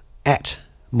Solaris at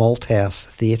Malthouse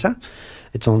Theatre.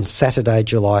 It's on Saturday,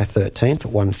 July 13th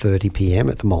at 1:30pm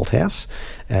at the Malthouse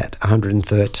at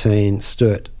 113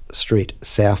 Sturt Street,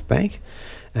 South Bank.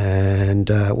 And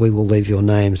we will leave your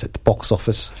names at the box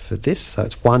office for this. So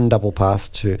it's one double pass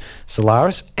to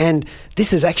Solaris. And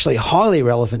this is actually highly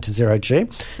relevant to 0G.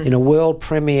 In a world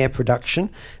premiere production,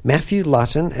 Matthew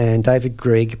Lutton and David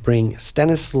Grieg bring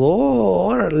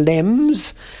Stanislaw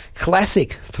Lem's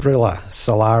classic thriller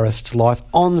Solaris to life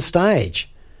on stage,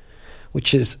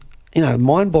 which is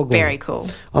mind-boggling. Very cool.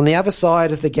 On the other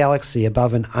side of the galaxy,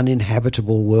 above an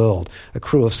uninhabitable world, a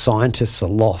crew of scientists are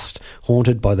lost,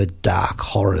 haunted by the dark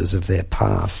horrors of their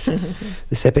past.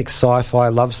 This epic sci-fi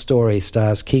love story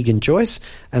stars Keegan Joyce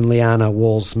and Liana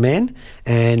Walsman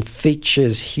and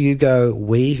features Hugo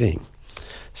Weaving.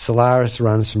 Solaris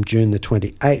runs from June the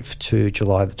 28th to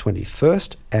July the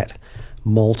 21st at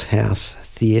Malthouse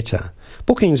Theatre.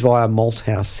 Bookings via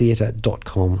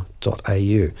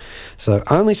malthousetheatre.com.au. So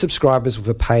only subscribers with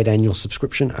a paid annual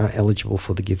subscription are eligible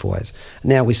for the giveaways.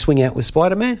 Now we swing out with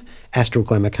Spider-Man. Astral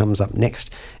Glamour comes up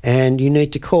next, and you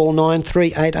need to call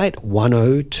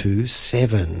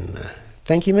 93881027.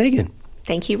 Thank you, Megan.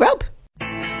 Thank you, Rob.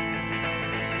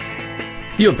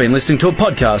 You have been listening to a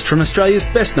podcast from Australia's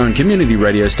best-known community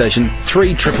radio station,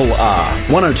 3RRR,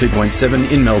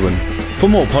 102.7 in Melbourne. For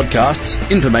more podcasts,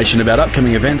 information about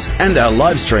upcoming events and our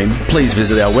live stream, please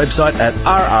visit our website at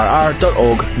rrr.org.au.